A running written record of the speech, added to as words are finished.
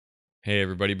Hey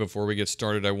everybody, before we get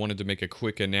started, I wanted to make a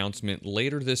quick announcement.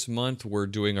 Later this month, we're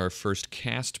doing our first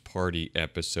cast party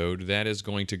episode. That is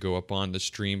going to go up on the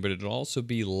stream, but it'll also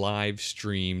be live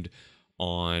streamed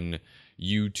on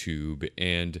YouTube.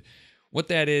 And what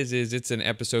that is it's an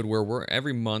episode where we're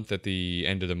every month at the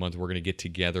end of the month, we're going to get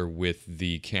together with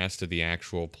the cast of the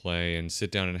actual play and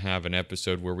sit down and have an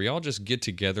episode where we all just get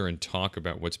together and talk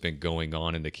about what's been going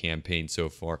on in the campaign so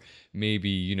far.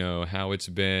 Maybe, how it's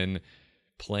been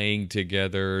playing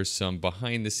together, some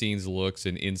behind the scenes looks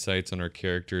and insights on our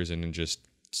characters, and then just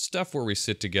stuff where we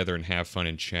sit together and have fun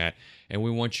and chat. And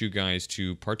we want you guys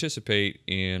to participate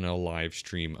in a live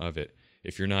stream of it.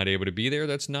 If you're not able to be there,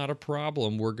 that's not a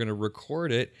problem. We're going to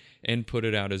record it and put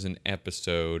it out as an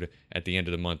episode at the end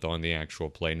of the month on the actual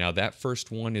play. Now, that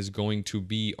first one is going to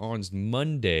be on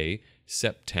Monday,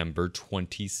 September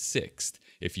 26th.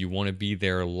 If you want to be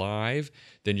there live,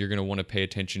 then you're going to want to pay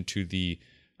attention to the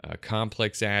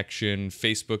Complex Action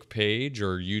Facebook page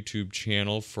or YouTube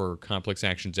channel for Complex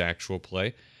Action's actual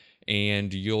play.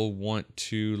 And you'll want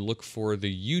to look for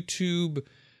the YouTube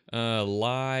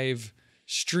live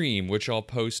stream, which I'll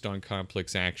post on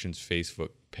Complex Action's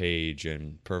Facebook page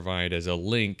and provide as a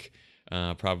link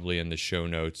probably in the show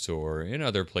notes or in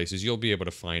other places. You'll be able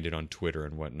to find it on Twitter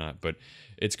and whatnot. But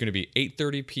it's going to be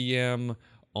 8:30 p.m.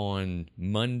 on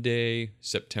Monday,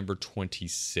 September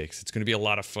 26th. It's going to be a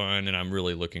lot of fun, and I'm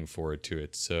really looking forward to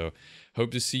it. So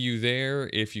hope to see you there.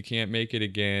 If you can't make it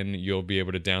again, you'll be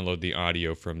able to download the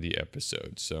audio from the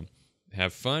episode. So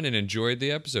have fun and enjoy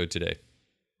the episode today.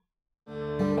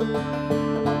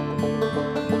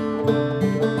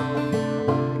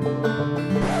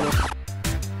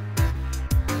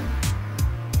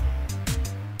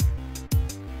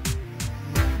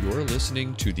 You're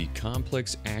listening to the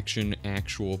Complex Action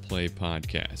Actual Play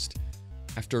podcast.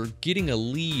 After getting a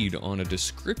lead on a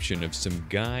description of some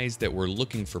guys that were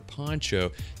looking for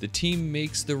Poncho, the team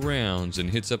makes the rounds and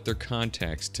hits up their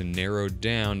contacts to narrow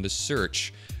down the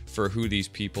search for who these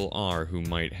people are who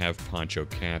might have Poncho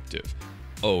captive.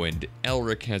 Oh, and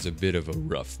Elric has a bit of a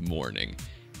rough morning.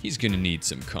 He's gonna need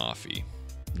some coffee.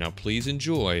 Now please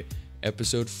enjoy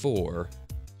Episode 4,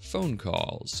 Phone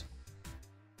Calls.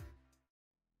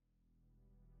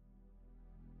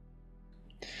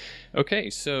 Okay,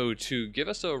 so to give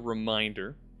us a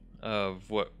reminder of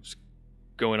what's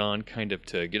going on, kind of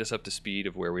to get us up to speed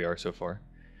of where we are so far,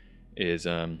 is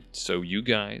so you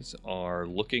guys are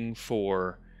looking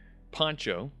for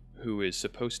Poncho, who is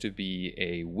supposed to be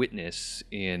a witness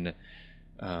in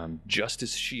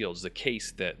Justice Shields, the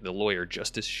case that the lawyer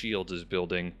Justice Shields is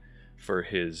building for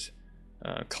his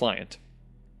client.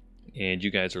 And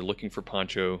you guys are looking for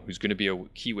Poncho, who's going to be a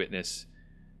key witness,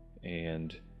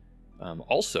 and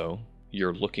also,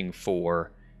 you're looking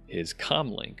for his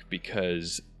comlink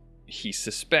because he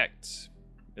suspects,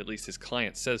 at least his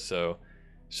client says so,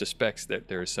 suspects that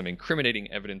there's some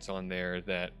incriminating evidence on there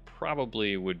that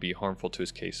probably would be harmful to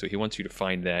his case. So he wants you to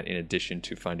find that in addition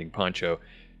to finding Poncho.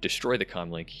 Destroy the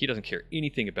comlink. He doesn't care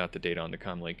anything about the data on the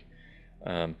comlink.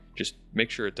 Just make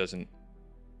sure it doesn't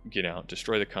get out.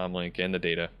 Destroy the comlink and the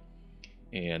data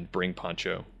and bring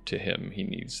Poncho to him. He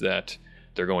needs that.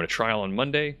 They're going to trial on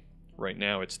Monday. Right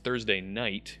now it's Thursday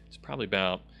night. It's probably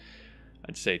about,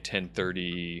 I'd say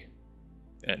 10:30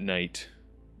 at night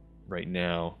right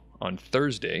now. On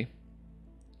Thursday,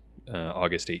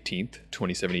 August 18th,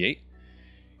 2078,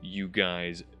 you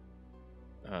guys,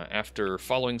 after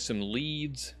following some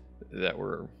leads that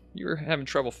you were having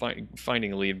trouble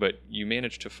finding a lead, but you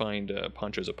managed to find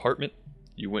Poncho's apartment.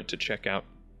 You went to check out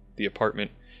the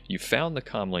apartment. You found the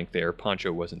comlink there.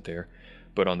 Poncho wasn't there.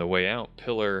 But on the way out,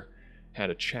 Pillar had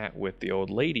a chat with the old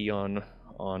lady on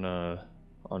the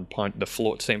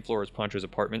floor, same floor as Poncho's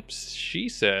apartment. She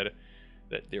said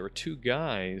that there were two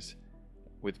guys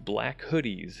with black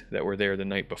hoodies that were there the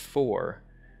night before,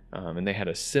 and they had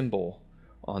a symbol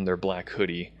on their black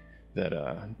hoodie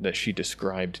that she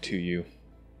described to you,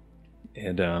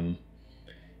 and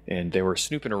they were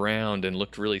snooping around and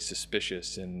looked really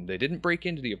suspicious. And they didn't break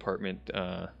into the apartment.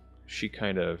 She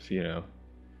kind of,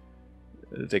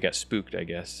 they got spooked, I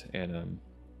guess, and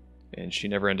she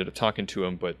never ended up talking to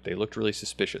him, but they looked really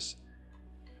suspicious.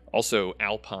 Also,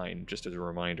 Alpine, just as a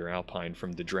reminder, Alpine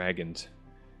from the Dragons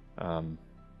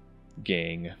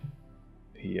gang,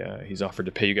 he's offered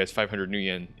to pay you guys 500 new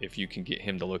yen if you can get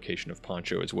him the location of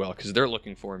Poncho as well, because they're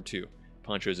looking for him too.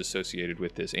 Poncho is associated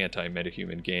with this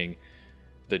anti-metahuman gang,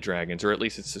 the Dragons, or at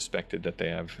least it's suspected that they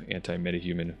have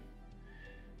anti-metahuman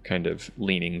kind of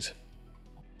leanings.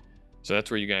 So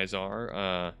that's where you guys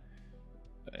are.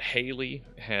 Haley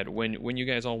had, when you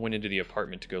guys all went into the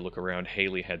apartment to go look around,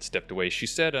 Haley had stepped away. She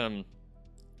said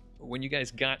when you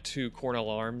guys got to Cornell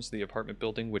Arms, the apartment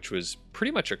building, which was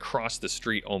pretty much across the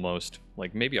street almost,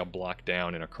 like maybe a block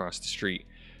down and across the street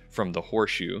from the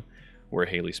Horseshoe, where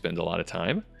Haley spends a lot of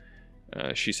time,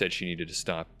 she said she needed to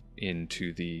stop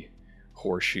into the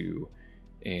Horseshoe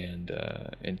and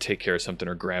take care of something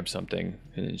or grab something.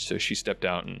 And so she stepped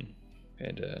out and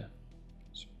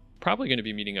is probably going to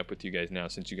be meeting up with you guys now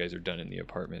since you guys are done in the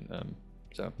apartment.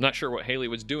 So not sure what Haley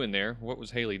was doing there. What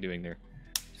was Haley doing there?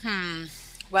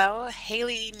 Well,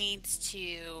 Haley needs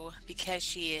to, because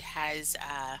she has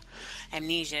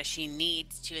amnesia, she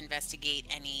needs to investigate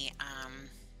any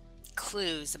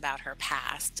clues about her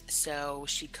past. So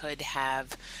she could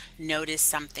have noticed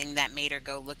something that made her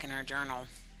go look in her journal.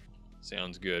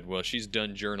 Sounds good. Well, she's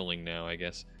done journaling now, I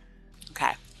guess.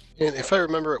 Okay. And if I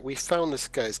remember it, we found this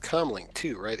guy's comlink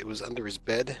too, right? It was under his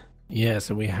bed. Yes,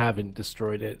 and we haven't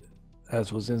destroyed it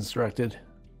as was instructed.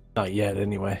 Not yet,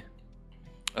 anyway.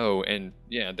 Oh, and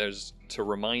yeah, there's, to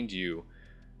remind you,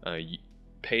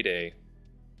 Payday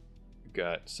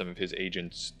got some of his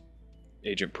agent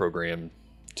program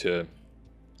to,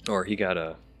 or he got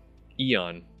a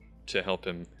Eon to help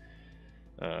him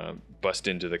bust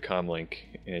into the comlink,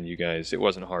 and you guys, it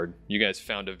wasn't hard. You guys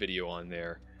found a video on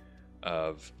there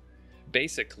of,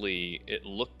 basically, it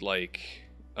looked like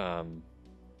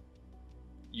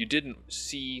you didn't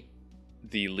see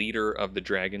the leader of the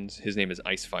dragons. His name is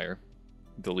Icefyre,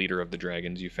 the leader of the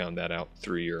dragons. You found that out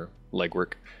through your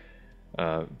legwork.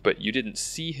 But you didn't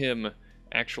see him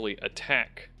actually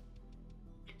attack,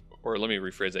 or let me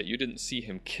rephrase that. You didn't see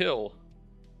him kill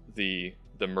the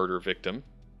murder victim,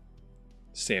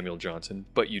 Samuel Johnson,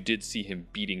 but you did see him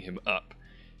beating him up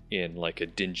in like a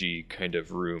dingy kind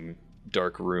of room,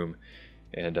 dark room.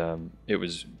 And it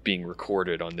was being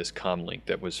recorded on this comlink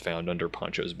that was found under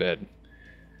Poncho's bed.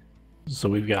 So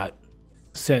we've got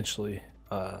essentially,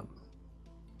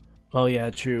 well, yeah,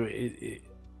 true. It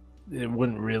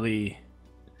wouldn't really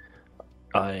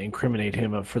incriminate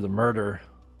him for the murder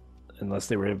unless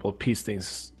they were able to piece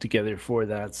things together for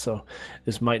that. So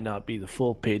this might not be the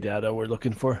full pay data we're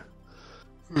looking for.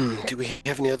 Do we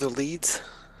have any other leads?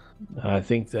 I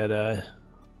think that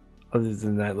other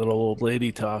than that little old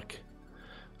lady talk,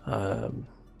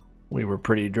 we were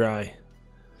pretty dry.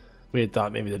 We had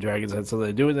thought maybe the dragons had something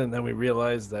to do with it, and then we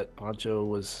realized that Poncho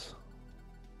was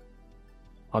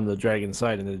on the dragon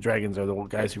side, and the dragons are the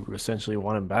guys who essentially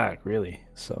want him back, really.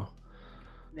 So,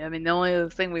 yeah, I mean, the only other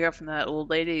thing we got from that old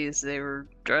lady is they were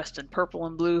dressed in purple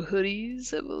and blue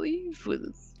hoodies, I believe,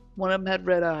 with one of them had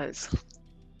red eyes.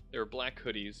 They were black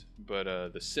hoodies, but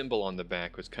the symbol on the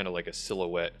back was kind of like a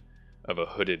silhouette of a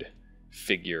hooded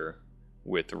figure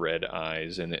with red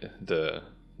eyes, and the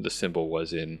symbol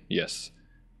was in, yes,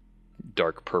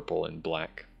 dark purple and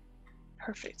black.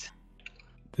 Perfect.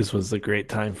 This was a great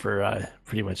time for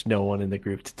pretty much no one in the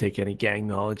group to take any gang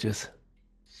knowledges.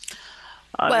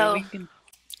 Well,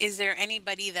 is there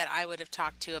anybody that I would have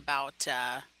talked to about?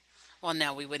 Well,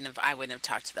 no, we wouldn't have. I wouldn't have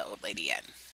talked to the old lady yet.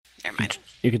 Never mind.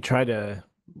 You could try to.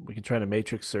 We can try to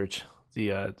matrix search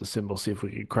the symbol, see if we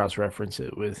could cross-reference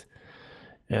it with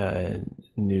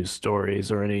news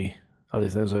stories or any other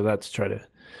things like that to try to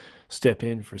step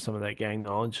in for some of that gang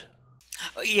knowledge.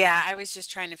 Yeah, I was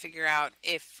just trying to figure out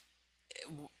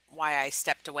why I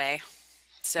stepped away.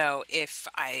 So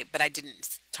but I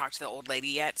didn't talk to the old lady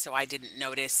yet, so I didn't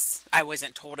notice. I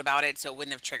wasn't told about it, so it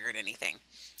wouldn't have triggered anything.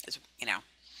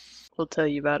 We'll tell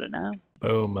you about it now.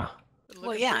 Boom.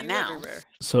 Well, yeah, now. Everywhere.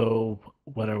 So,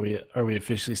 what are we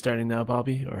officially starting now,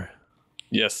 Bobby? Or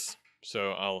Yes.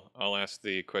 So I'll ask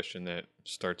the question that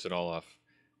starts it all off.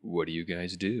 What do you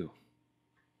guys do?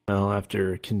 well,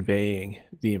 after conveying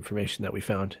the information that we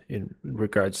found in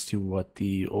regards to what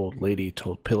the old lady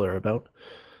told Pillar about,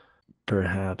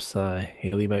 perhaps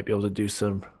Haley might be able to do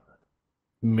some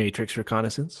matrix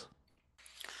reconnaissance.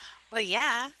 Well,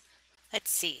 yeah.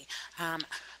 Let's see.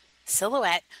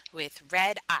 Silhouette with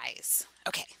red eyes.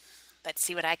 Okay. Let's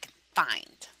see what I can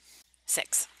find.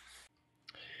 6.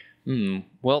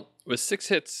 Well, with 6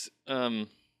 hits,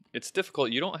 it's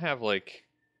difficult. You don't have like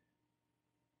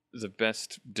the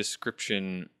best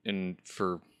description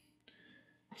for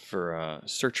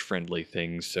search friendly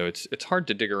things, so it's hard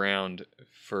to dig around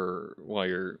for while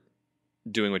you're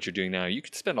doing what you're doing now. You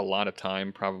could spend a lot of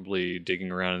time probably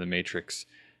digging around in the matrix,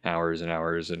 hours and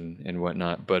hours and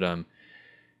whatnot, but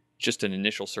just an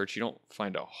initial search, you don't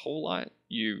find a whole lot.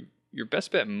 Your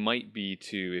best bet might be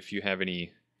to, if you have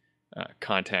any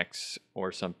contacts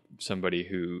or somebody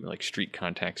who, like street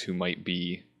contacts who might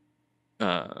be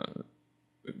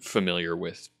familiar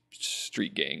with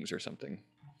street gangs or something.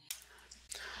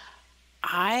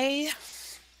 I'd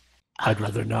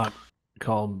rather not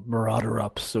call Marauder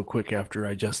up so quick after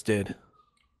I just did.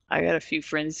 I got a few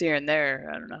friends here and there.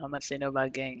 I don't know how much they know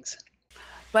about gangs.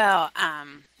 Well,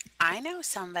 I know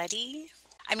somebody.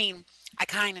 I mean, I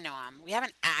kind of know him. We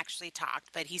haven't actually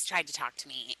talked, but he's tried to talk to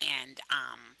me, and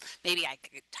maybe I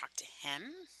could talk to him.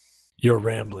 You're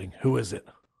rambling. Who is it?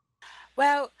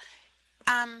 Well,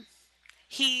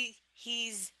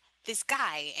 he's this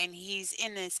guy, and he's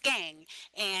in this gang,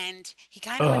 and he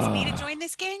kind of wants me to join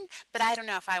this gang, but I don't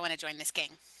know if I want to join this gang.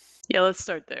 Yeah, let's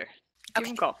start there. Give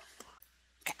him a call.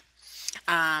 Okay.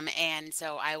 And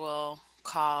so I will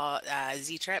call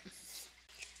Z-Trip.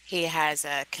 He has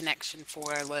a connection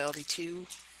for loyalty 2.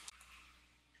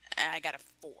 I got a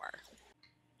 4.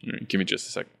 All right, give me just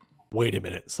a second. Wait a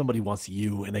minute. Somebody wants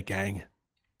you in a gang?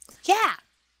 Yeah.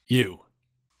 You.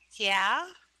 Yeah?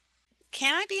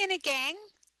 Can I be in a gang?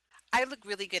 I look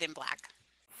really good in black.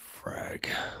 Frag.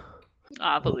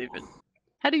 I believe it.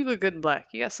 How do you look good in black?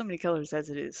 You got so many colors as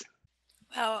it is.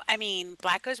 Well, I mean,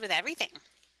 black goes with everything.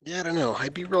 Yeah, I don't know.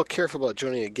 I'd be real careful about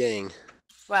joining a gang.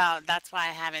 Well, that's why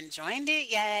I haven't joined it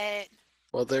yet.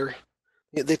 Well,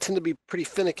 they tend to be pretty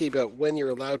finicky about when you're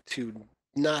allowed to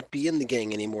not be in the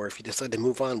gang anymore if you decide to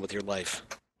move on with your life.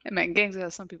 Hey man, gangs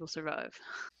gotta some people survive.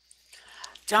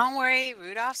 Don't worry,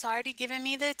 Rudolph's already given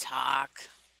me the talk.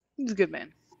 He's a good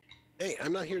man. Hey,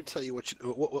 I'm not here to tell you what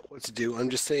to do. I'm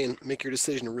just saying, make your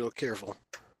decision real careful.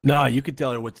 No, you can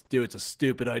tell her what to do. It's a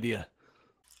stupid idea.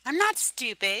 I'm not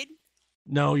stupid.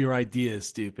 No, your idea is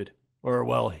stupid. Or,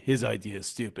 well, his idea is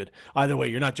stupid. Either way,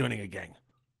 you're not joining a gang.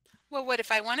 Well, what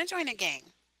if I want to join a gang?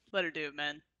 Let her do it,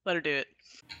 man. Let her do it.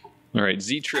 All right,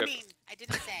 Z-Trip. I mean, I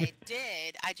didn't say I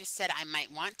did. I just said I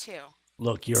might want to.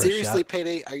 Look, you're Seriously, a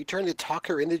Payday, are you trying to talk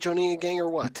her into joining a gang or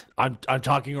what? I'm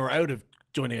talking her out of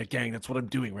joining a gang. That's what I'm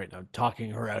doing right now. I'm talking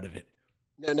her out of it.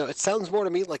 No, it sounds more to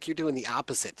me like you're doing the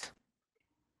opposite.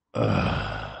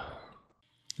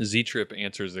 Z-Trip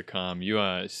answers the comm.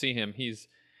 You see him. He's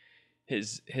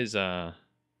his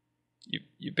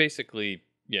you basically,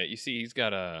 yeah, you see he's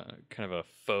got a kind of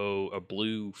a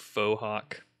blue faux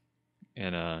hawk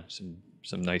and some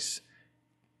nice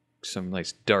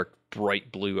dark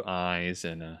bright blue eyes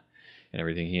and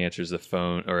everything. He answers the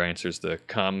phone or answers the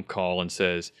comm call and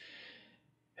says,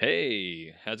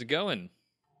 "Hey, how's it going?"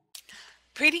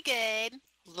 Pretty good.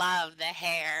 Love the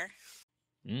hair.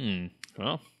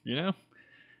 Well,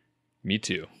 me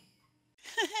too.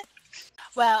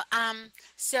 Well,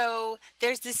 so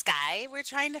there's this guy we're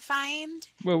trying to find.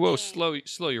 Whoa, and-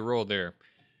 slow your roll there,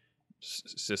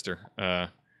 sister.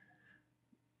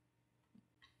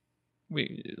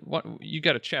 What? You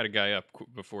got to chat a guy up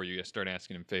before you start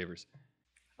asking him favors.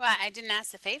 Well, I didn't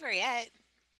ask the favor yet.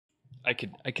 I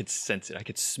could sense it. I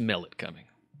could smell it coming.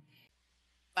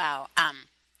 Well,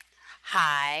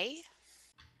 hi.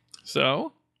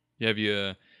 So, have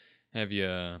you?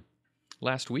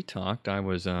 Last we talked, I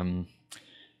was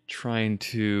trying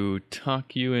to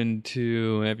talk you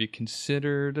into. Have you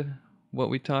considered what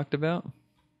we talked about?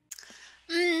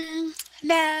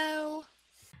 No.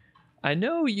 I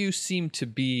know you seem to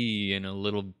be in a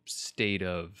little state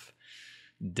of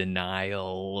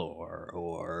denial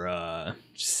or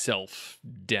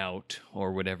self-doubt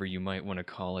or whatever you might want to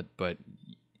call it, but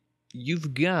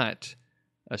you've got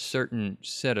a certain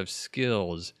set of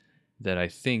skills that I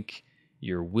think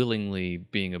you're willingly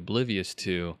being oblivious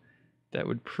to that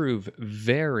would prove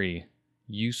very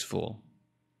useful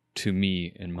to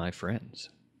me and my friends.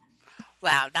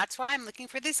 Wow, that's why I'm looking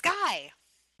for this guy.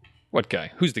 What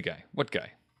guy? Who's the guy? What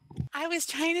guy? I was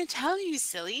trying to tell you,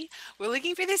 silly. We're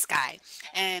looking for this guy,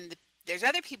 and there's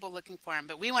other people looking for him,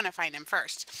 but we want to find him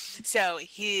first. So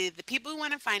the people who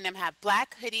want to find him have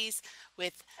black hoodies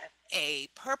with a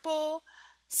purple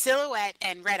silhouette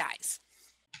and red eyes.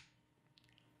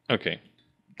 Okay,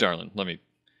 darling,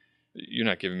 you're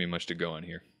not giving me much to go on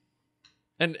here.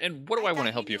 And what do I want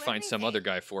to help you find some other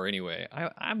guy for anyway? I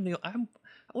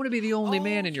want to be the only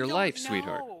man in your life,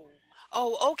 sweetheart.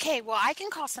 Oh, okay. Well, I can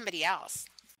call somebody else.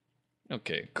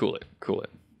 Okay, cool it.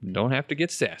 Don't have to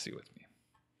get sassy with me.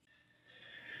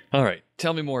 All right,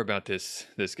 tell me more about this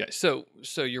guy. So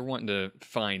you're wanting to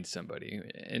find somebody,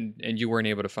 and you weren't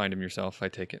able to find him yourself, I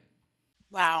take it?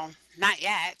 Well, not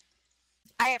yet.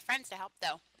 I have friends to help,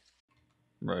 though.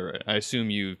 Right. I assume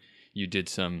you did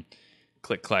some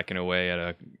click-clacking away at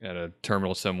a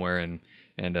terminal somewhere and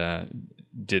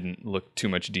didn't look too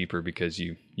much deeper because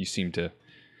you seem to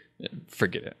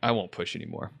forget it. I won't push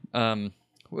anymore.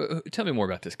 Tell me more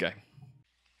about this guy.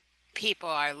 People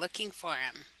are looking for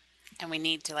him, and we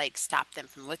need to stop them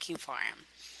from looking for him.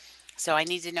 So I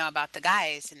need to know about the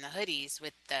guys in the hoodies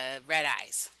with the red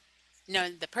eyes. No,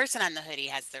 the person on the hoodie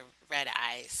has the red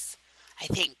eyes, I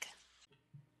think.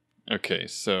 Okay,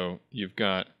 so you've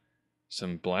got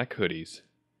some black hoodies,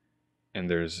 and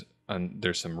there's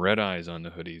some red eyes on the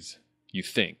hoodies. You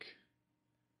think?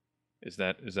 Is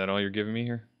that all you're giving me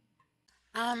here?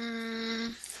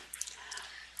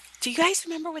 Do you guys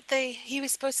remember what he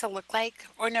was supposed to look like?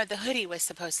 Or no, the hoodie was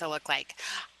supposed to look like.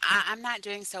 I'm not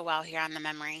doing so well here on the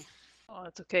memory. Oh,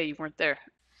 it's okay. You weren't there.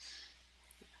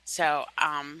 So,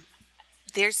 I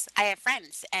have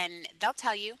friends, and they'll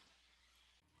tell you.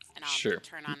 And I'll Sure.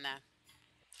 turn on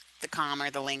the comm or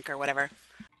the link or whatever.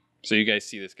 So you guys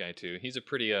see this guy too. He's a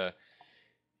pretty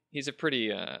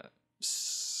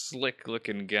slick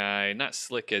looking guy. Not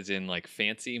slick as in like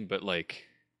fancy, but like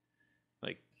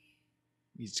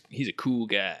he's a cool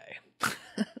guy.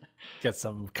 Got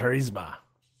some charisma.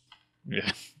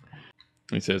 Yeah.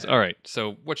 He says, "All right,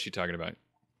 so what's she talking about?"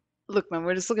 Look, man,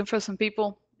 we're just looking for some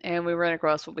people, and we ran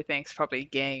across what we think is probably a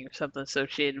gang or something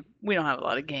associated. We don't have a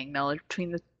lot of gang knowledge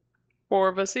between the 4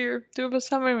 of us here. 2 of us,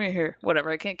 how many are here?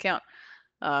 Whatever, I can't count.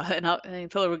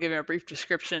 And Pillar will give you a brief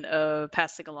description of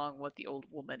passing along what the old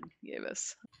woman gave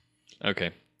us.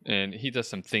 Okay. And he does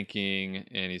some thinking,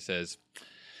 and he says,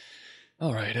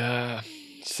 "All right,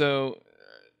 so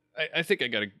I think I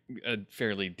got a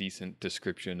fairly decent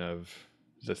description of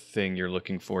the thing you're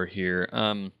looking for here.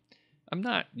 I'm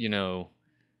not,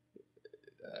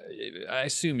 I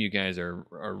assume you guys are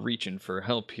reaching for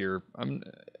help here. I'm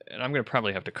gonna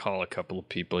probably have to call a couple of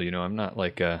people. I'm not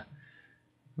like a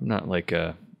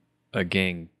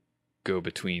gang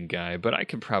go-between guy, but I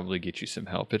can probably get you some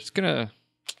help. It's gonna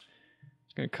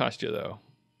cost you though.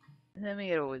 I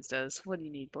mean, it always does. What do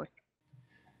you need, boy?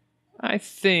 I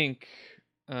think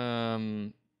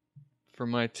for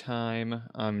my time,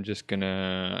 I'm just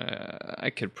gonna I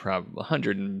could probably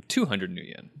 100 and 200 new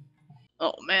yen.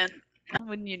 Oh man,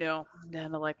 wouldn't you know? I'm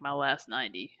down to like my last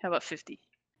 90. How about 50?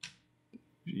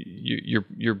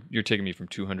 You're taking me from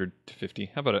 200 to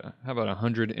 50. How about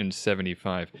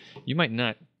 175? You might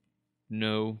not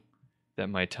know that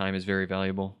my time is very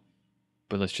valuable,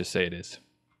 but let's just say it is.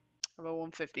 How about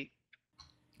 150?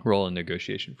 Roll a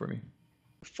negotiation for me.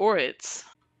 4 hits.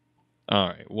 All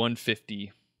right,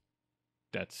 150.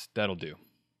 That'll do.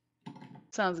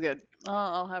 Sounds good.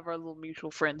 I'll have our little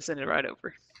mutual friend send it right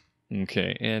over.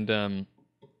 Okay, and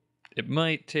it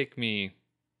might take me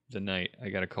the night. I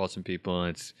gotta call some people,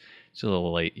 and it's a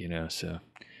little late, so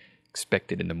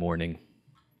expect it in the morning.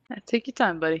 Take your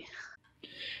time, buddy.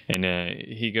 And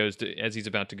he goes to, as he's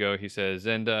about to go, he says,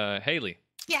 "And Haley."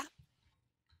 Yeah.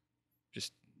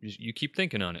 Just you keep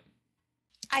thinking on it.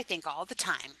 I think all the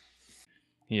time.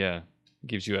 Yeah,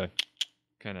 gives you a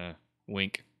kind of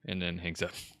wink and then hangs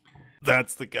up.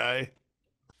 That's the guy.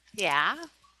 Yeah.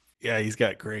 Yeah, he's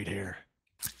got great hair.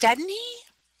 Doesn't he?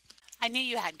 I knew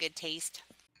you had good taste.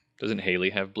 Doesn't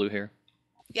Haley have blue hair?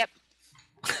 Yep.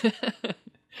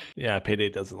 Yeah, Payday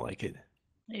doesn't like it.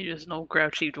 You're just an old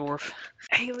grouchy dwarf.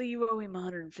 Haley, you owe him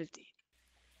 150.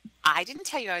 I didn't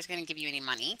tell you I was going to give you any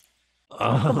money.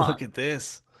 Oh, Come on. look at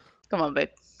this. Come on, babe.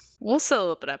 We'll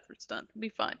settle up it after it's done. It'll be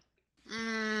fine.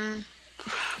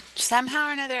 Somehow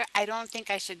or another, I don't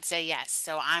think I should say yes.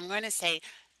 So I'm going to say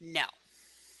no.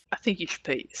 I think you should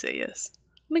pay to say yes.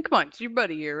 I mean, come on, it's your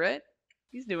buddy here, right?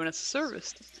 He's doing us a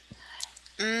service.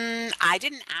 I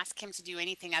didn't ask him to do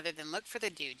anything other than look for the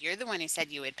dude. You're the one who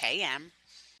said you would pay him.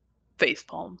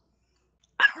 Facepalm.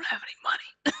 I don't have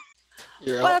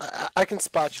any money. I can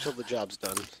spot you till the job's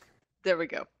done. There we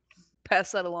go.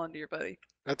 Pass that along to your buddy.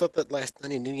 I thought that last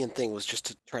 90 New Yen thing was just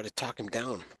to try to talk him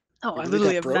down. Oh, I really literally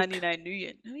that have broke? 99 new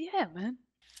yen. Oh, yeah, man.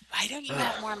 Why don't you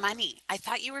have more money? I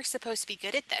thought you were supposed to be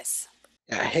good at this.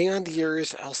 Yeah, hang on to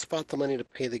yours. I'll spot the money to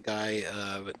pay the guy.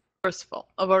 But First of all,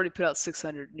 I've already put out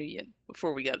 600 new yen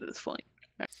before we got to this point.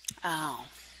 Oh.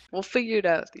 We'll figure it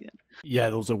out at the end. Yeah,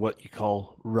 those are what you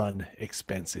call run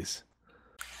expenses.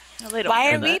 No, they don't. Why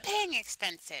are And we that- paying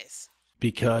expenses?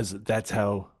 Because that's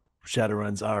how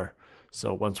Shadowruns are.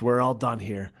 So once we're all done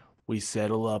here, we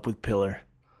settle up with Pillar.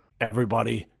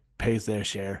 Everybody pays their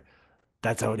share.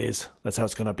 That's how it is. That's how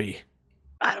it's gonna be.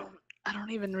 I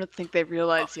don't even think they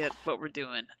realize yet what we're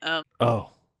doing.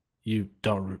 Oh, you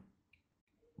don't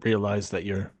realize that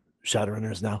you're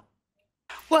Shadowrunners now?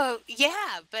 Well,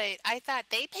 yeah, but I thought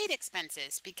they paid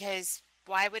expenses because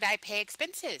why would I pay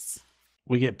expenses?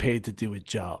 We get paid to do a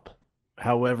job.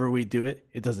 However we do it,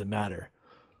 it doesn't matter.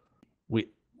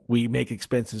 We make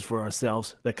expenses for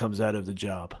ourselves that comes out of the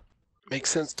job. makes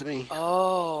sense to me.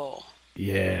 Oh.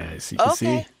 Yeah, see, Okay.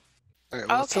 see? All right.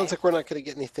 Well, it sounds Okay. like we're not going to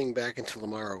get anything back until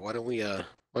tomorrow. Why don't we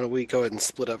go ahead and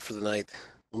split up for the night?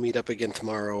 We'll meet up again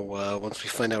tomorrow once we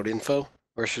find out info,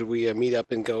 or should we meet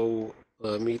up and go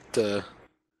meet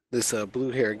this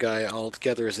blue hair guy all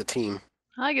together as a team?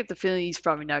 I get the feeling he's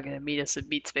probably not going to meet us at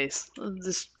Meat Space.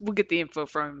 We'll get the info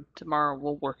from him tomorrow.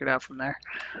 We'll work it out from there.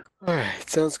 All right,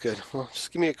 sounds good. Well,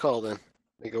 just give me a call then.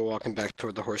 I go walking back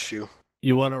toward the horseshoe.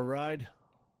 You want to ride?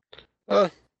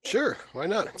 Sure. Why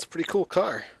not? It's a pretty cool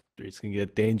car. Streets can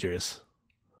get dangerous,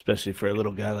 especially for a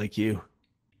little guy like you.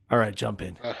 All right, jump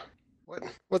in.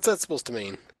 What's that supposed to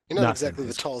mean? You're not Nothing. exactly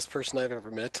the tallest person I've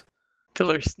ever met.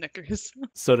 Pillar snickers.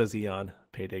 So does Eon.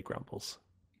 Payday grumbles.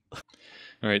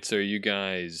 All right, so you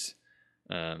guys,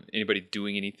 anybody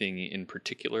doing anything in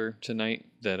particular tonight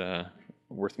that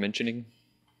worth mentioning?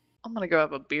 I'm going to go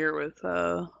have a beer with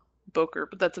Boker,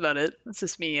 but that's about it. It's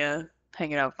just me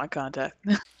hanging out with my contact.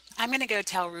 I'm going to go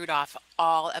tell Rudolph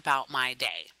all about my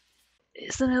day.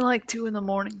 Isn't it like 2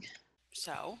 a.m?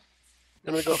 So,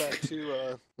 I'm going to go back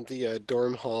to the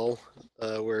dorm hall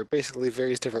where basically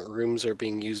various different rooms are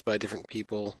being used by different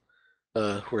people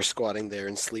who are squatting there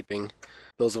and sleeping.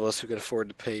 Those of us who can afford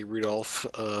to pay Rudolph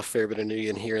a fair bit of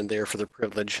million here and there for their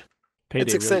privilege.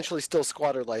 It's essentially still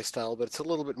squatter lifestyle, but it's a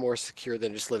little bit more secure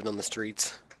than just living on the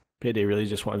streets. Payday really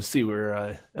just wanted to see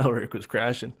where Elric was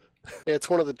crashing. Yeah, it's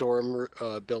one of the dorm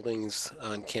buildings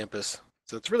on campus,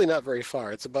 so it's really not very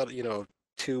far. It's about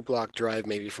 2-block drive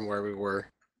maybe from where we were.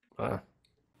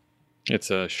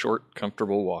 It's a short,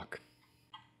 comfortable walk.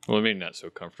 Well, maybe not so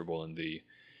comfortable in the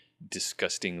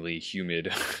disgustingly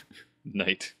humid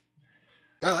night.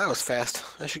 Oh, that was fast.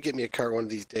 I should get me a car one of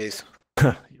these days.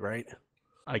 Right?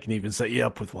 I can even set you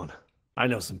up with one. I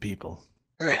know some people.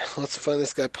 All right, let's find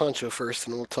this guy Poncho first,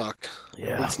 and we'll talk.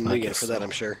 Yeah, It's I New guess for that, so. I'm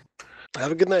sure.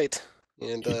 Have a good night.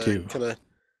 And You too. kind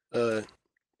of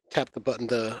tap the button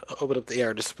to open up the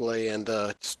AR display and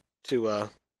just to so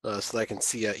that I can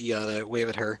see Iana wave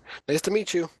at her. Nice to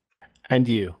meet you. And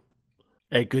you.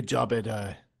 Hey, good job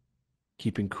at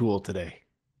keeping cool today.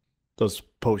 Those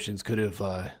potions could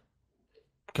have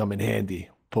come in handy.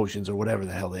 Potions or whatever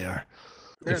the hell they are.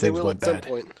 Yeah, If they things will went at some bad.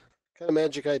 point. Kind of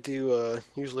magic I do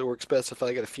usually works best if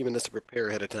I get a few minutes to prepare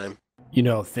ahead of time. You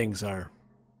know things are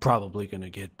probably going to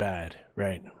get bad,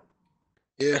 right?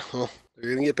 Yeah, well,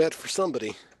 they're gonna get bad for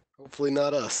somebody. Hopefully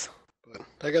not us. But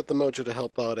I got the mojo to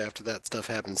help out after that stuff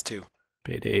happens too.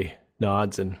 Payday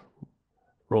nods and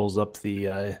rolls up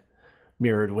the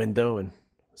mirrored window and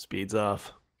speeds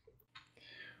off.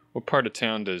 What part of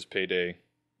town does Payday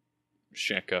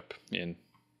shack up in?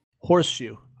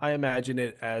 Horseshoe. I imagine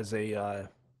it as a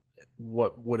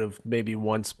what would have maybe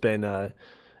once been a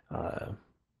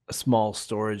small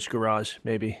storage garage.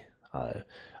 Maybe I've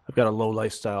got a low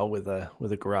lifestyle with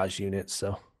a garage unit,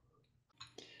 so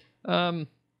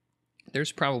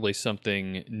There's probably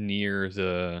something near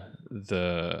the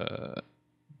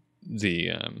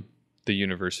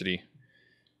university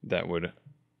that would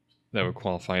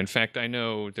qualify. In fact, I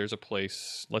know there's a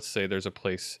place. Let's say there's a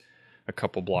place a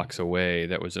couple blocks away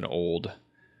that was an old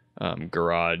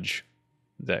garage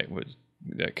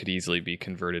that could easily be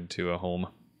converted to a home.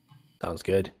 sounds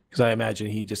good. Because I imagine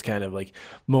he just kind of like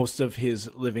most of his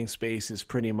living space is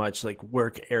pretty much like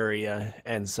work area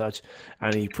and such,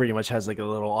 and he pretty much has like a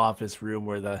little office room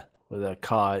with a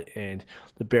cot and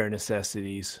the bare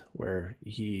necessities where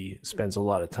he spends a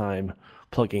lot of time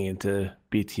plugging into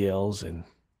BTLs and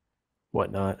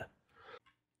whatnot.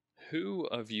 Who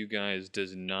of you guys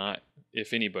does not,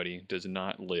 if anybody, does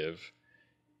not live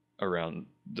around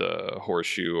the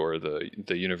horseshoe or the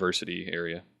university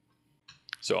area?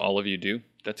 So all of you do?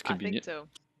 That's convenient. I think so.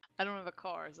 I don't have a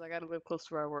car, so I got to live close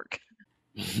to where I work.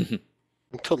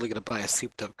 I'm totally gonna buy a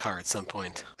souped up car at some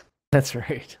point. That's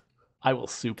right. I will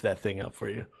soup that thing up for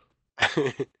you.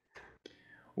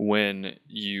 When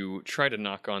you try to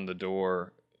knock on the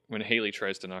door, when Haley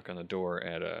tries to knock on the door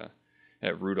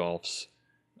at Rudolph's,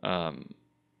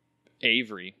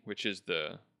 Avery, which is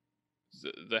the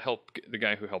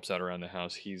guy who helps out around the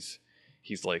house, he's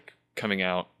like coming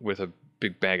out with a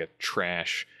big bag of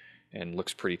trash and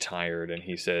looks pretty tired, and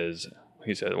he says,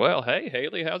 "Well, hey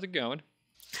Haley, how's it going?"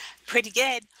 pretty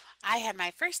good. I had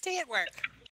my first day at work.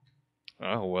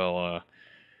 Oh, well,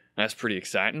 that's pretty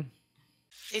exciting.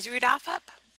 Is Rudolph up?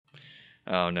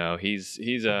 Oh no,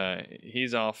 he's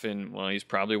off in, well, he's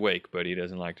probably awake, but he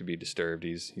doesn't like to be disturbed.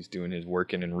 He's doing his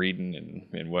working and reading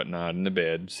and whatnot in the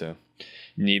bed. So,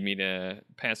 need me to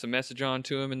pass a message on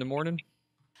to him in the morning?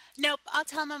 Nope, I'll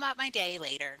tell him about my day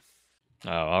later. Oh,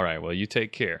 all right. Well, you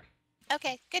take care.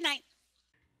 Okay, good night.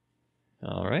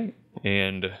 All right,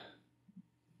 and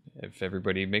if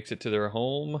everybody makes it to their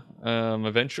home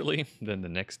eventually, then the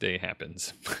next day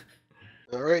happens.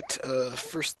 All right.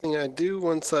 First thing I do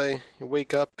once I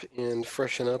wake up and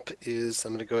freshen up is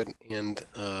I'm gonna go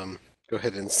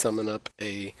ahead and summon up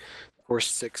a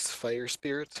Force 6 Fire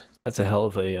Spirit. That's a hell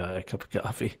of a cup of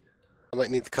coffee. I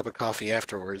might need the cup of coffee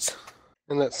afterwards.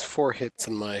 And that's 4 hits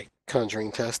in my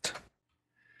conjuring test.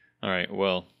 All right,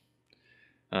 well,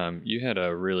 you had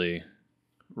a really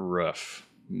rough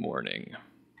morning.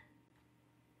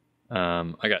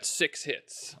 I got 6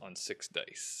 hits on 6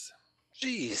 dice.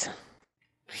 Jeez.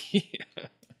 Yeah.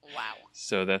 Wow.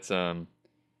 So that's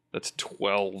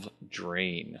 12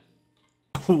 drain.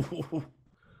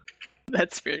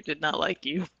 That spirit did not like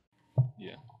you.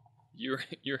 Yeah.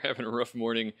 You're having a rough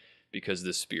morning because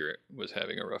the spirit was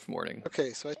having a rough morning.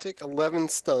 Okay, so I take 11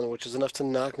 stun, which is enough to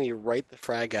knock me right the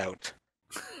frag out.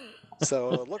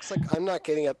 So it looks like I'm not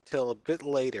getting up till a bit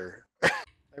later. I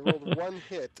rolled 1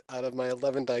 hit out of my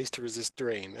 11 dice to resist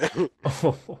drain.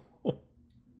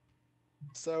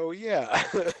 So yeah,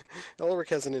 Elric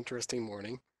has an interesting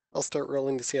morning. I'll start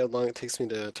rolling to see how long it takes me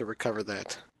to recover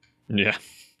that. Yeah.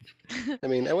 I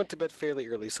mean, I went to bed fairly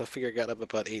early, so I figure I got up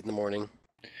about 8 in the morning.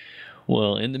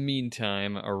 Well, in the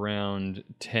meantime, around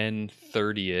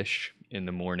 10:30ish in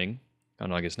the morning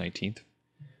on August 19th,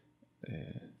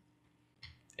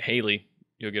 Haley,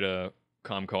 you'll get a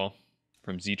comm call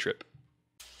from Z-Trip.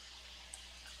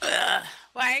 Why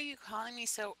are you calling me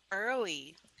so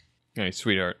early? Hey,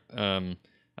 sweetheart.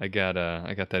 I got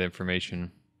that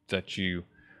information that you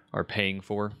are paying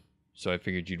for, so I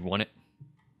figured you'd want it.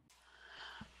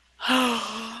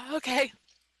 Okay.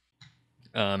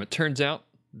 It turns out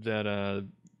that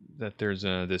that there's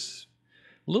this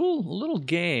little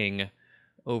gang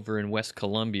over in West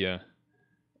Columbia,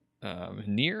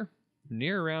 near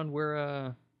around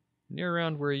where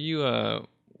you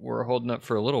were holding up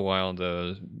for a little while,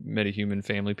 the metahuman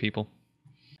family people.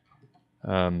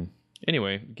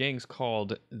 Anyway, gang's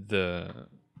called the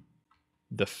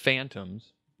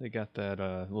Phantoms. They got that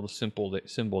little symbol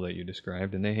that you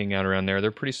described, and they hang out around there.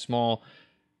 They're pretty small,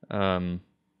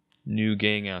 new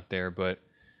gang out there, but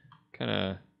kind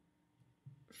of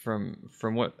from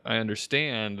what I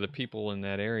understand, the people in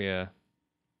that area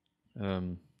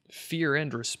fear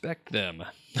and respect them.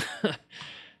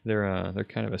 They're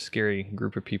kind of a scary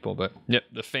group of people, but yep,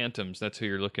 the Phantoms. That's who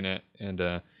you're looking at,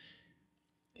 and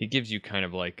he gives you kind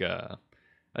of like a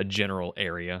general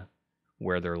area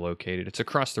where they're located. It's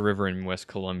across the river in West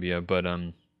Columbia, but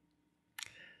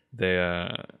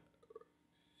they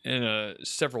in a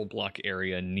several block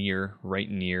area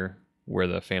right near where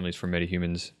the Families for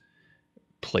Metahumans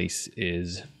place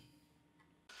is.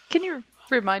 Can you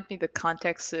remind me the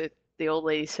context that the old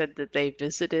lady said that they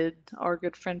visited our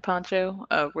good friend Poncho?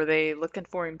 Were they looking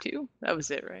for him too? That was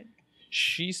it, right?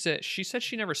 She said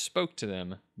she never spoke to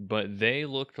them, but they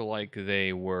looked like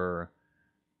they were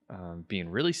being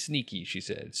really sneaky. She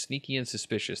said sneaky and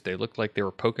suspicious. They looked like they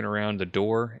were poking around the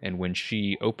door, and when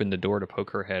she opened the door to poke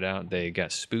her head out, they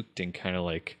got spooked and kind of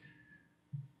like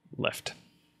left.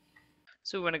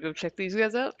 So we want to go check these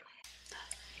guys out?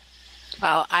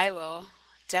 Well, I will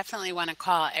definitely want to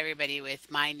call everybody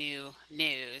with my new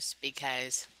news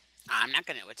because I'm not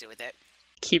going to know what to do with it.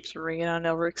 Keeps ringing on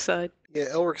Elric's side. Yeah,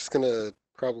 Elric's gonna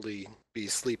probably be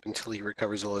asleep until he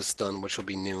recovers all his stun, which will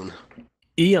be noon.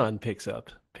 Eon picks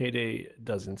up. Payday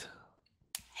doesn't.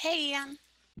 Hey, Ian.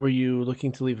 Were you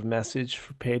looking to leave a message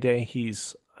for Payday?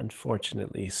 He's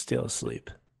unfortunately still asleep.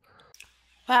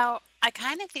 Well, I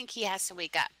kind of think he has to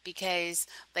wake up because,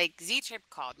 like, Z-Trip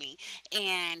called me,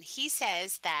 and he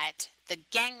says that the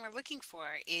gang we're looking for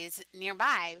is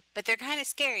nearby, but they're kind of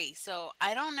scary, so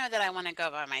I don't know that I want to go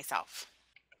by myself.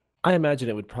 I imagine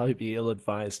it would probably be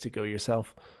ill-advised to go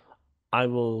yourself. I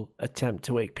will attempt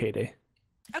to wake Payday.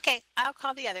 Okay, I'll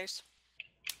call the others,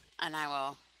 and I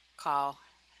will call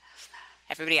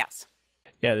everybody else.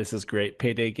 Yeah, this is great.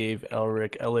 Payday gave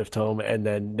Elric a lift home, and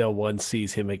then no one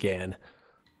sees him again.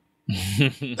 Yeah,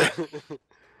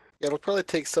 it'll probably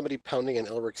take somebody pounding on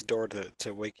Elric's door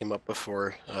to wake him up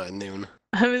before noon.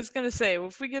 I was gonna say,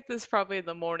 if we get this probably in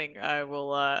the morning, I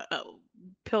will.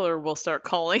 Pillar will start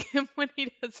calling him when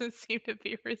he doesn't seem to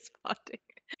be responding.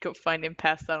 Go find him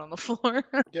passed out on the floor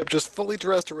Yep, just fully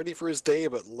dressed, ready for his day,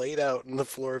 but laid out on the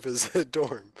floor of his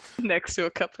dorm. next to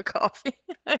a cup of coffee.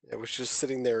 It was just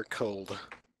sitting there cold.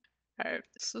 All right,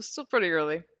 so still pretty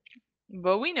early,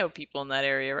 but we know people in that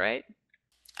area, right?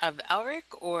 Of Elric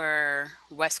or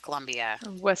West Columbia?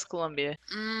 West Columbia.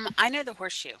 I know the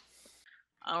Horseshoe.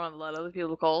 I don't have a lot of other people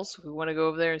to call, so we want to go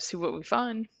over there and see what we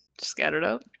find. Just scatter it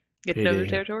out. Get to know their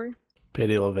territory.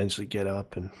 Payday will eventually get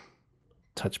up and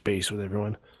touch base with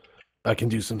everyone. I can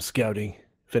do some scouting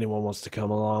if anyone wants to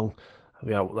come along.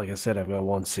 Like I said, I've got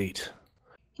 1 seat.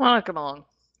 Well, I'll come along.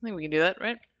 I think we can do that,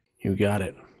 right? You got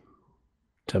it.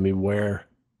 Tell me where,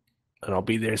 and I'll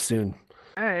be there soon.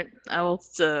 All right. I will.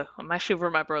 I'm actually over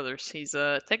at my brother's. He's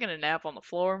taking a nap on the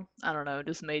floor. I don't know,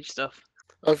 just mage stuff.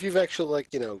 If you've actually,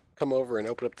 come over and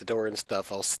open up the door and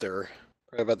stuff, I'll stir.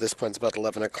 Right about this point, it's about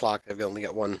 11 o'clock. I've only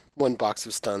got one box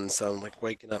of stuns, so I'm,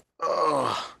 waking up.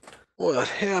 Oh, what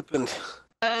happened?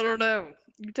 I don't know.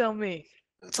 You tell me.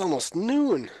 It's almost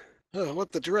noon. Oh,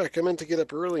 what the dreck? I meant to get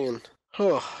up early and...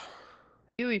 Oh,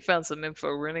 Haley found some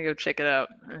info. We're gonna go check it out.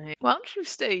 Why don't you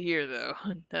stay here though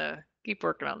and keep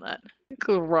working on that? It's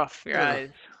a little rough, your Yeah.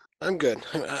 eyes. I'm good.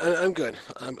 I'm good.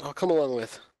 I'll come along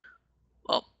with.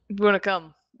 Well, if you wanna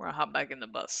come, we're gonna hop back in the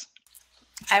bus.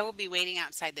 I will be waiting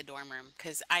outside the dorm room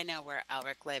because I know where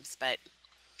Elric lives, but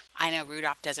I know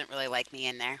Rudolph doesn't really like me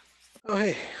in there. Oh,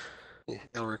 hey.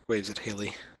 Elric waves at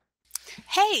Haley.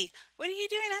 Hey, what are you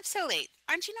doing up so late?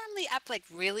 Aren't you normally up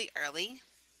really early?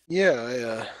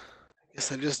 Yeah, I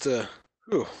guess I just,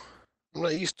 whew, I'm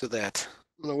not used to that.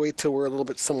 I'm gonna wait till we're a little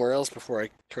bit somewhere else before I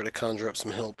try to conjure up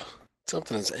some help.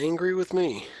 Something is angry with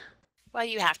me. Well,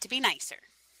 you have to be nicer.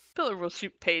 Pillar will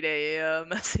shoot Payday a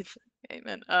message. Hey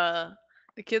man,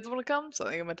 the kids wanna come, so I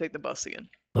think I'm gonna take the bus again.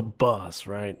 The bus,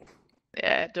 right?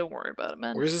 Yeah, don't worry about it,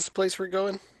 man. Where's this place we're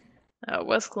going?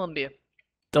 West Columbia.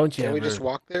 Don't you Can't ever... we just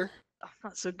walk there? I'm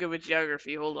not so good with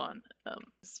geography. Hold on.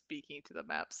 Speaking to the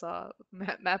map soft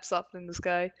in the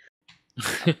sky.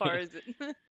 How far is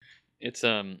it? It's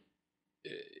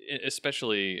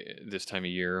especially this time of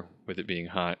year with it being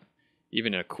hot.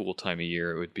 Even in a cool time of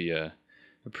year, it would be a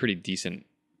pretty decent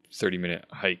 30-minute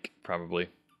hike probably.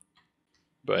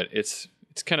 But it's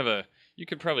kind of a, you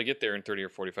could probably get there in 30 or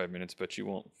 45 minutes, but you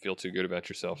won't feel too good about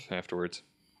yourself afterwards.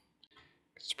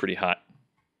 It's pretty hot.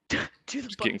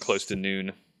 It's getting close to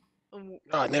noon.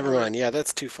 Oh, never mind. Yeah,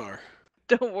 that's too far.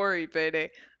 Don't worry, Payday.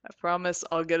 I promise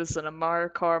I'll get us in a mom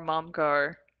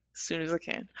car as soon as I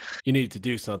can. You need to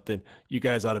do something. You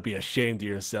guys ought to be ashamed of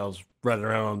yourselves running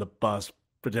around on the bus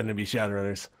pretending to be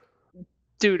Shadowrunners.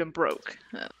 Dude, I'm broke.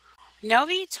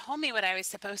 Nobody told me what I was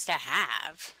supposed to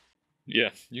have. Yeah,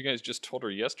 you guys just told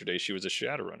her yesterday she was a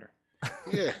Shadowrunner.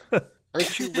 Yeah.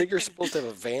 Aren't you riggers supposed to have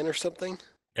a van or something?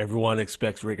 Everyone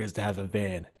expects riggers to have a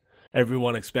van.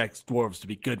 Everyone expects dwarves to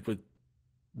be good with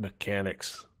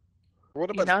mechanics. What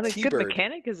You're about not a good T-Bird?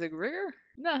 mechanic as a rigger?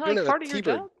 No, No, like no, part of your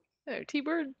T-Bird. job? Hey,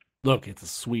 T-Bird. Look, it's a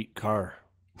sweet car.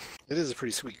 It is a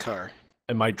pretty sweet car.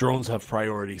 And my drones have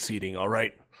priority seating, all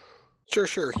right?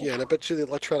 Sure. Yeah, and I bet you the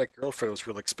electronic girlfriend was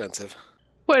real expensive.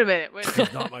 Wait a minute.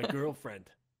 She's not my girlfriend.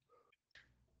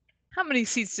 How many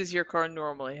seats does your car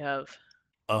normally have?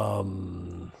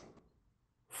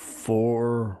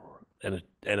 4 and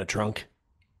a trunk.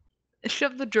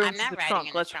 Shove the drone I'm in not the riding trunk.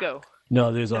 in the Let's trunk. go.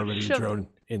 No, there's No, already a shove- drone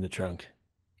in the trunk.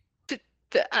 To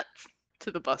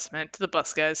the bus, man. To the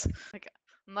bus, guys. Like,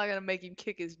 I'm not gonna make him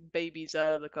kick his babies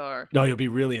out of the car. No, you'll be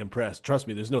really impressed. Trust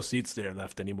me, there's no seats there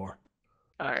left anymore.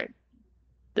 All right.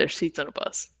 There's seats on a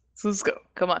bus. So let's go.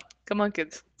 Come on,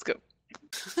 kids. Let's go.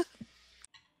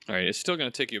 All right, it's still going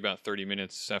to take you about 30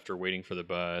 minutes after waiting for the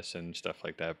bus and stuff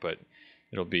like that, but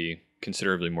it'll be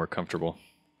considerably more comfortable.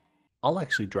 I'll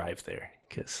actually drive there,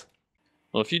 because...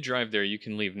 Well, if you drive there, you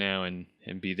can leave now and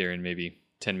be there in maybe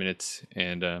 10 minutes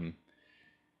and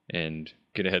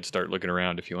get a head start looking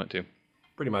around if you want to.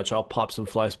 Pretty much, I'll pop some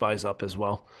fly spies up as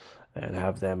well, and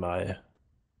have them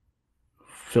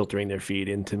filtering their feed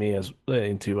into me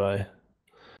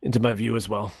into my view as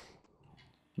well.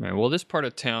 All right. Well, this part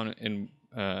of town in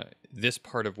this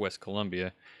part of West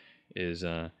Columbia is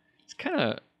it's kind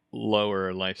of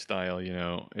lower lifestyle. You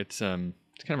know, it's kind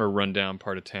of a rundown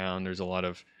part of town. There's a lot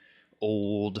of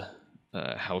old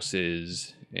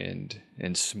houses and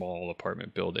small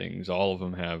apartment buildings. All of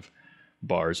them have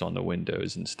bars on the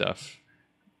windows and stuff.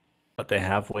 But they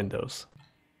have windows.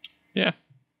 Yeah,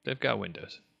 they've got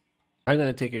windows. I'm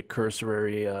going to take a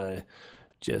cursory,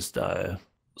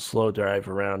 slow drive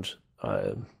around,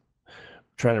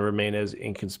 trying to remain as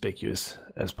inconspicuous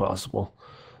as possible,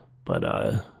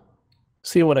 but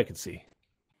seeing what I can see.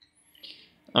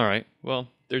 All right. Well,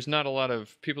 there's not a lot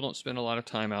of people don't spend a lot of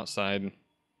time outside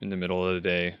in the middle of the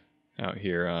day out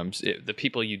here. The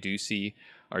people you do see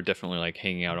are definitely like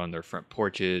hanging out on their front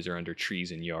porches or under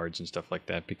trees and yards and stuff like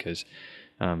that because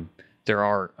there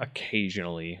are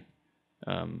occasionally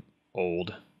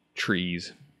old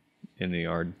trees in the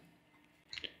yard.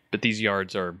 But these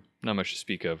yards are not much to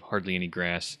speak of, hardly any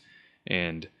grass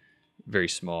and very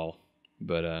small.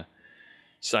 But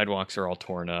sidewalks are all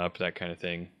torn up, that kind of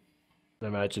thing. I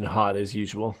imagine hot as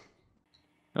usual.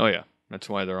 Oh yeah, that's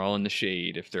why they're all in the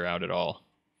shade if they're out at all.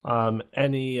 I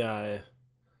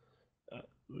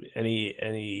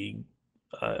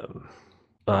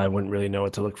wouldn't really know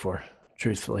what to look for,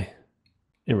 truthfully,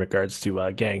 in regards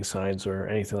to gang signs or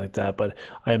anything like that. But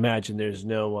I imagine there's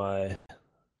no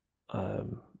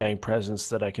gang presence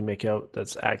that I can make out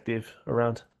that's active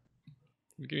around.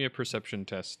 Give me a perception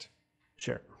test.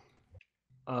 Sure.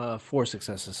 4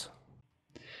 successes.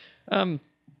 In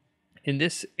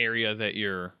this area that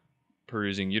you're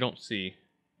perusing, you don't see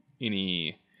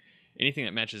anything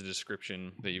that matches the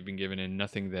description that you've been given, and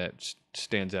nothing that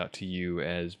stands out to you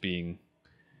as being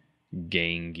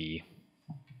gangy.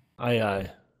 I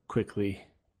quickly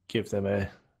give them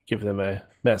a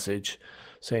message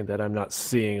saying that I'm not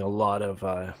seeing a lot of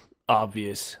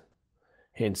obvious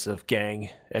hints of gang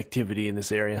activity in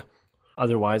this area.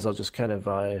 Otherwise, I'll just kind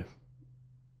of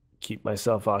keep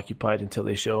myself occupied until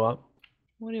they show up.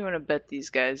 What do you want to bet these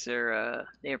guys are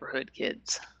neighborhood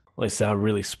kids? Well, they sound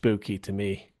really spooky to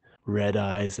me. Red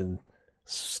eyes and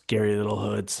scary little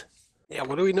hoods. Yeah,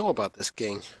 what do we know about this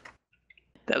gang?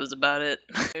 That was about it.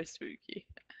 They're spooky.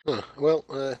 Huh. Well,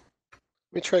 let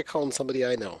me try calling somebody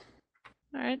I know.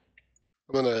 All right.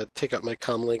 I'm gonna take out my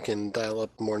comlink and dial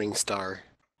up Morningstar.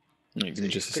 Give me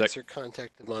just a Fixer sec.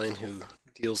 contact of mine who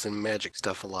deals in magic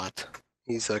stuff a lot.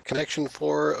 He's a connection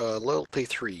for loyalty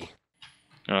 3.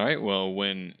 All right. Well,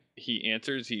 when he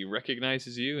answers, he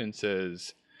recognizes you and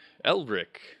says,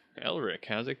 "Elric,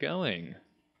 how's it going?"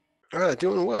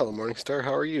 Doing well, Morningstar.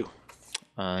 How are you?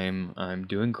 I'm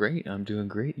doing great.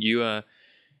 You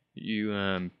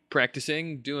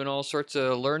practicing, doing all sorts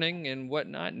of learning and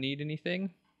whatnot. Need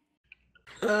anything?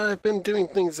 I've been doing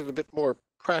things of a bit more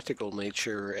practical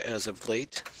nature as of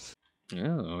late.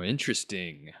 Oh,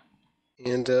 interesting.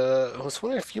 And I was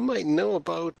wondering if you might know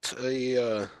about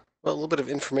a little bit of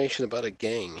information about a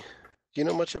gang. Do you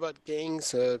know much about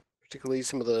gangs, particularly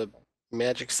some of the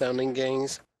magic-sounding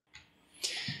gangs?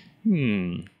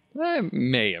 I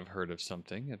may have heard of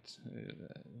something. It's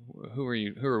who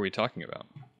are we talking about?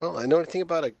 Well, I know anything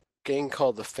about a gang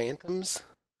called the Phantoms.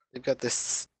 They've got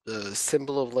this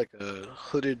symbol of like a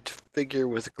hooded figure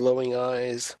with glowing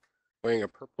eyes, wearing a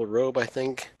purple robe, I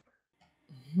think.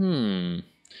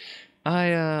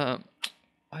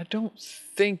 I don't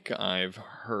think I've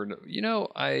heard of,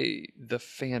 the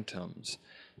Phantoms.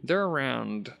 They're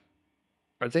around.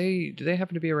 Do they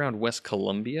happen to be around West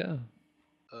Columbia?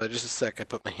 Just a sec, I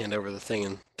put my hand over the thing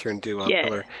and turned to Yeah.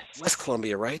 Pillar. West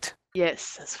Columbia, right?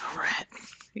 Yes, that's where we're at.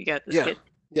 You got this, Yeah. kid.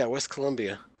 Yeah, West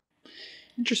Columbia.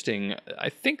 Interesting. I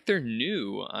think they're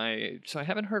new. So I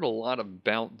haven't heard a lot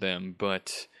about them,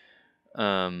 but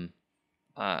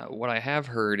what I have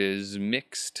heard is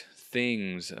mixed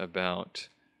things about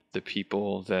the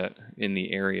people that in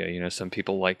the area. Some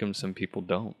people like them, some people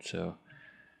don't. So,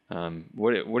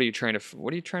 what are you trying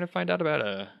to find out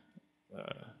about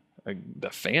the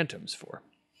Phantoms for?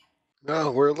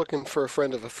 No, we're looking for a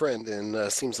friend of a friend,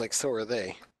 and seems like so are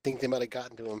they. Think they might have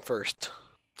gotten to him first.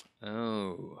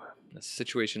 Oh, a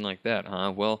situation like that,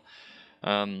 huh? Well,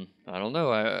 I don't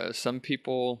know. Some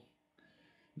people,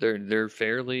 they're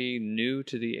fairly new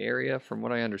to the area, from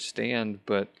what I understand.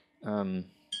 But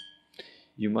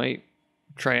you might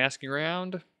try asking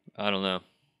around. I don't know.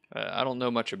 I don't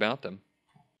know much about them.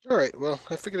 All right, well,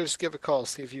 I figured I'd just give a call,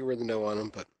 see if you were in the know on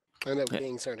them, but I know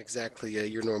gangs aren't exactly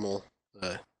your normal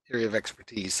area of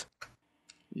expertise.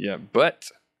 Yeah,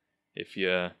 but if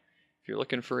you're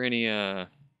looking for any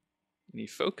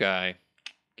foci,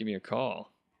 give me a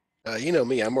call. You know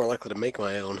me, I'm more likely to make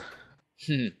my own.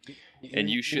 And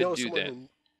you should know do someone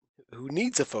that. Who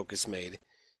needs a focus made,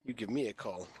 you give me a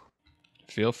call.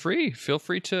 Feel free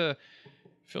to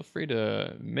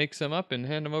make some up and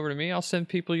hand them over to me. I'll send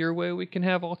people your way. We can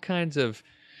have all kinds of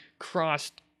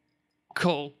cross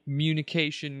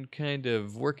communication kind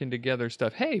of working together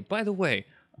stuff. Hey, by the way,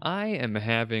 I am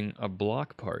having a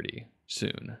block party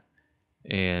soon,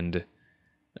 and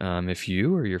if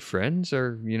you or your friends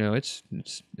are, it's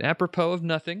apropos of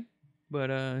nothing, but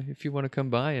if you want to come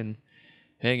by and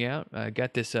hang out, I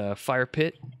got this fire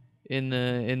pit in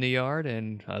the yard,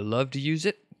 and I love to use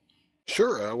it.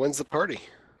 Sure. When's the party?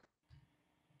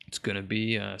 It's gonna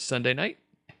be Sunday night.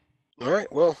 All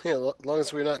right. Well, yeah. As long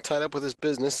as we're not tied up with this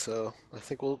business, so I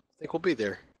think we'll be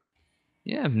there.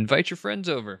 Yeah, invite your friends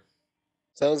over.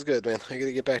 Sounds good, man. I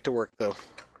gotta get back to work though.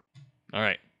 All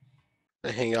right.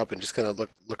 I hang up and just kind of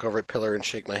look over at Pillar and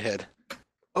shake my head.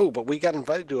 Oh, but we got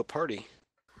invited to a party.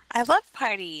 I love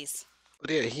parties.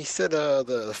 But yeah, he said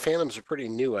the Phantoms are pretty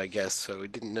new, I guess, so we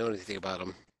didn't know anything about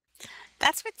them.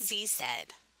 That's what Z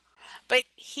said. But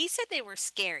he said they were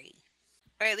scary.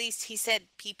 Or at least he said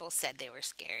people said they were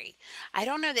scary. I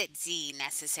don't know that Z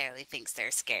necessarily thinks they're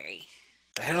scary.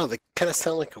 I don't know, they kind of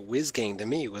sound like a whiz gang to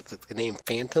me with the name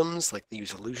Phantoms, like they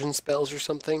use illusion spells or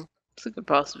something. It's a good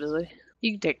possibility.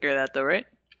 You can take care of that, though, right?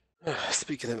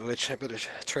 Speaking of which, I better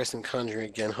try some conjuring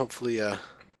again. Hopefully,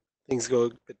 things go a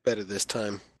bit better this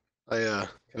time. I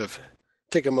kind of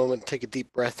take a moment, take a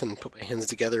deep breath, and put my hands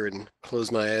together and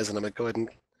close my eyes, and I'm going to go ahead and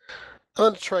I'm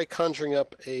going to try conjuring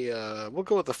up a, we'll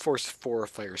go with the Force 4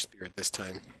 Fire Spirit this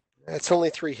time. It's only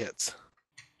 3 hits.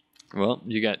 Well,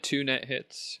 you got 2 net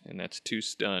hits, and that's 2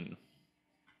 stun.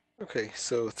 Okay,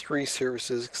 so 3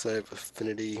 services, because I have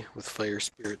affinity with fire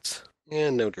spirits,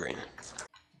 and no drain.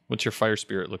 What's your fire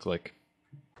spirit look like?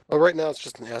 Well, right now it's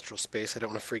just an astral space. I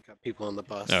don't want to freak out people on the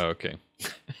bus. Oh, okay.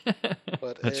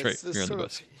 But That's right. it's this You're on the sort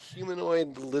bus. of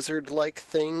humanoid lizard-like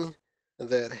thing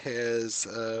that has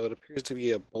what appears to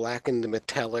be a blackened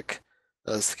metallic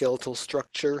skeletal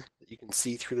structure that you can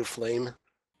see through the flame.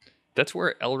 That's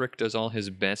where Elric does all his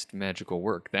best magical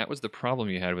work. That was the problem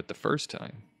you had with the first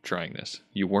time trying this.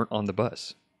 You weren't on the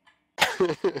bus.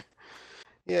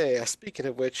 Yeah. Speaking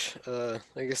of which, I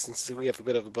guess since we have a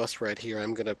bit of a bus ride here,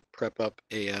 I'm gonna prep up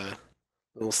a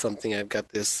little something. I've got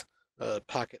this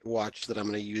pocket watch that I'm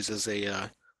gonna use as a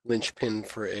linchpin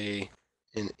for an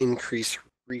increased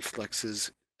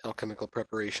reflexes alchemical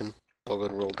preparation. I'll go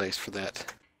and roll dice for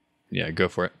that. Yeah, go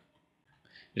for it.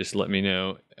 Just let me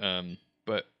know.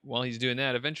 But while he's doing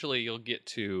that, eventually you'll get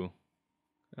to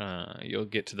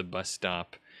the bus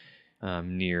stop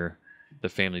near the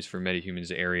Families for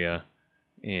Metahumans area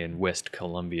in West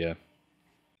Columbia.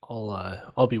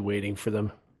 I'll be waiting for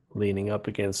them, leaning up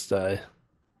against the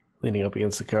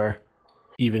car.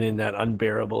 Even in that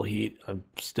unbearable heat, I'm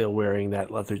still wearing that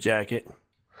leather jacket.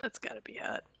 That's gotta be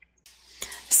hot.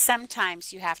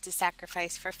 Sometimes you have to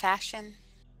sacrifice for fashion.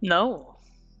 No.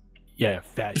 Yeah,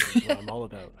 fashion is what I'm all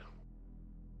about.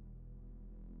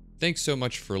 Thanks so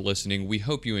much for listening. We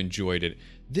hope you enjoyed it.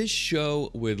 This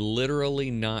show would literally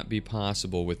not be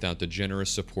possible without the generous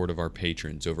support of our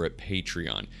patrons over at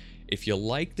Patreon. If you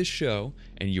like the show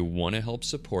and you want to help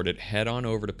support it, head on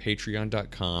over to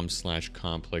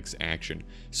patreon.com/complexaction.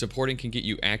 Supporting can get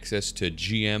you access to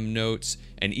GM notes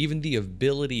and even the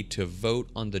ability to vote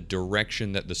on the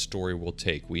direction that the story will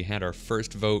take. We had our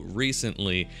first vote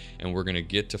recently, and we're going to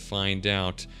get to find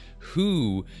out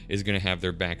who is going to have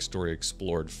their backstory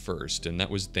explored first. And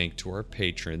that was thanks to our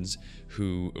patrons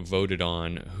who voted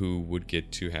on who would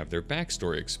get to have their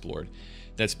backstory explored.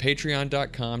 That's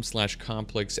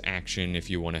patreon.com/complexaction if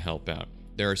you want to help out.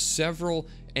 There are several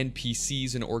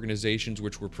NPCs and organizations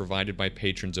which were provided by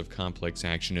patrons of Complex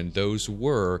Action, and those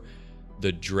were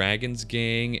the Dragons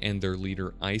Gang and their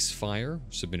leader Icefyre,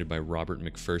 submitted by Robert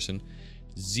McPherson,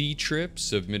 Z-Trip,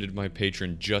 submitted by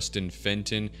patron Justin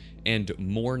Fenton, and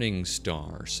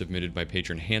Morningstar, submitted by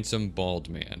patron Handsome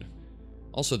Baldman.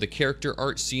 Also, the character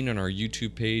art seen on our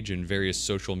YouTube page and various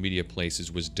social media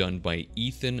places was done by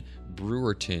Ethan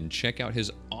Brewerton. Check out his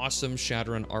awesome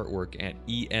Shadowrun artwork at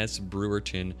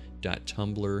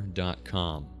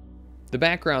esbrewerton.tumblr.com. The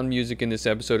background music in this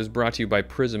episode is brought to you by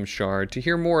Prism Shard. To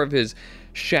hear more of his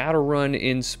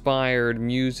Shadowrun-inspired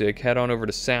music, head on over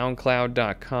to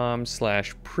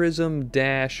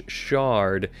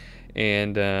soundcloud.com/prism-shard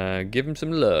and give him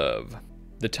some love.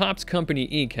 The Topps Company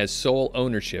Inc. has sole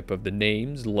ownership of the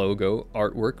names, logo,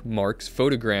 artwork, marks,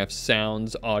 photographs,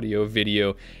 sounds, audio,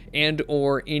 video, and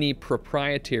or any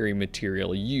proprietary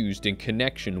material used in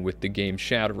connection with the game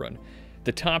Shadowrun.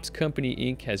 The Topps Company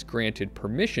Inc. has granted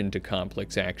permission to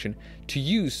Complex Action to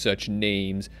use such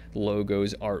names,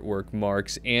 logos, artwork,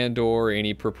 marks, and or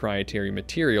any proprietary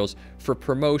materials for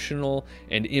promotional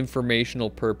and informational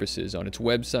purposes on its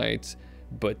websites,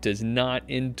 but does not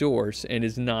endorse and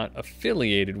is not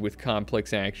affiliated with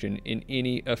Complex Action in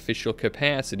any official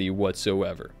capacity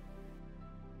whatsoever.